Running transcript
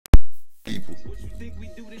People.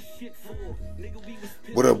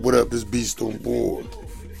 What up, this beast on board.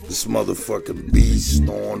 This motherfucking beast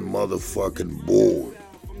on motherfucking board.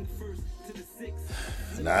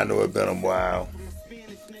 Now I know it's been a while.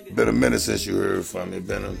 Been a minute since you heard from me. It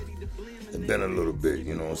been a little bit,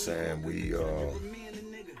 you know what I'm saying? We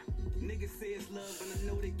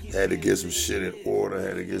had to get some shit in order,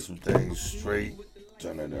 had to get some things straight.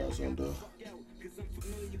 Turn that down some though.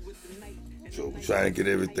 So we're trying to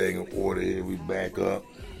get everything in order here. We back up.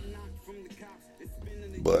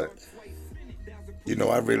 But, you know,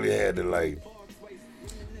 I really had to like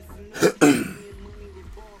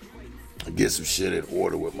get some shit in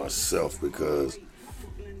order with myself because,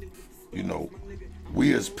 you know,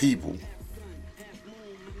 we as people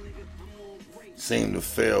seem to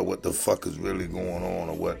fail what the fuck is really going on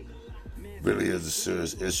or what really is the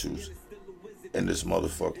serious issues in this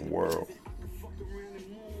motherfucking world.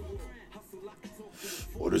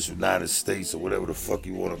 Or this United States or whatever the fuck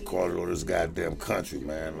you want to call it, or this goddamn country,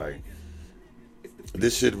 man. Like,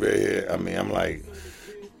 this shit right here, I mean, I'm like,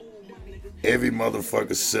 every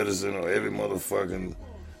motherfucking citizen or every motherfucking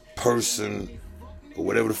person or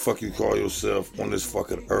whatever the fuck you call yourself on this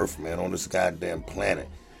fucking earth, man, on this goddamn planet.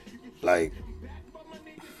 Like,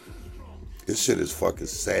 this shit is fucking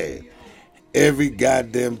sad. Every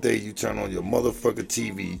goddamn day you turn on your motherfucking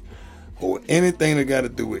TV or anything that got to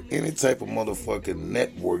do with any type of motherfucking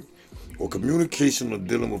network or communication or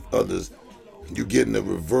dealing with others, you getting the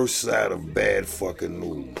reverse side of bad fucking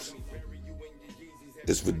news.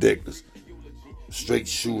 It's ridiculous. Straight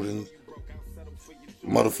shootings.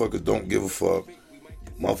 Motherfuckers don't give a fuck.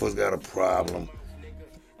 Motherfuckers got a problem.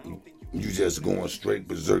 You just going straight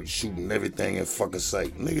berserk, shooting everything in fucking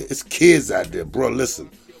sight. Nigga, it's kids out there, bro.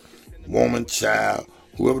 Listen. Woman, child,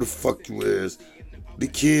 whoever the fuck you is, the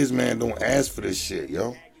kids, man, don't ask for this shit,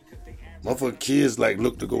 yo. Motherfucking kids, like,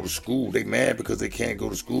 look to go to school. They mad because they can't go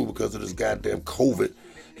to school because of this goddamn COVID.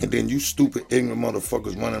 And then you stupid, ignorant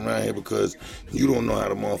motherfuckers running around here because you don't know how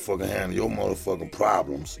to motherfucking handle your motherfucking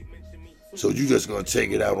problems. So you just gonna take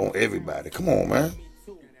it out on everybody. Come on, man.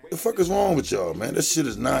 The fuck is wrong with y'all, man? This shit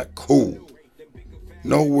is not cool.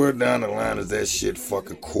 Nowhere down the line is that shit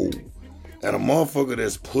fucking cool. And a motherfucker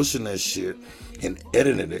that's pushing that shit and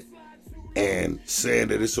editing it and saying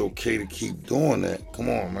that it's okay to keep doing that, come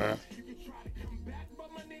on, man.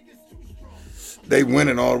 They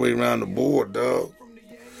winning all the way around the board, dog.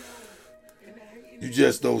 You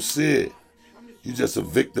just don't see it. You just a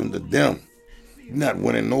victim to them. You're not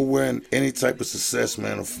winning nowhere in any type of success,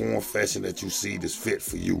 man, or form, fashion that you see that's fit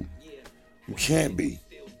for you. You can't be.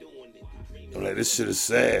 I'm like, this shit is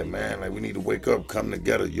sad, man. Like, we need to wake up, come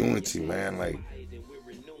together, unity, man. Like,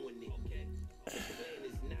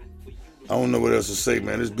 I don't know what else to say,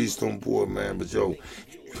 man. This beast on board, man. But, yo,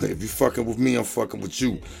 if you fucking with me, I'm fucking with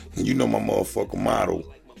you. And you know my motherfucking motto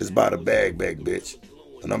is by the bag back, bitch.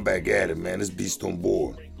 And I'm back at it, man. This beast on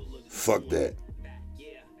board. Fuck that.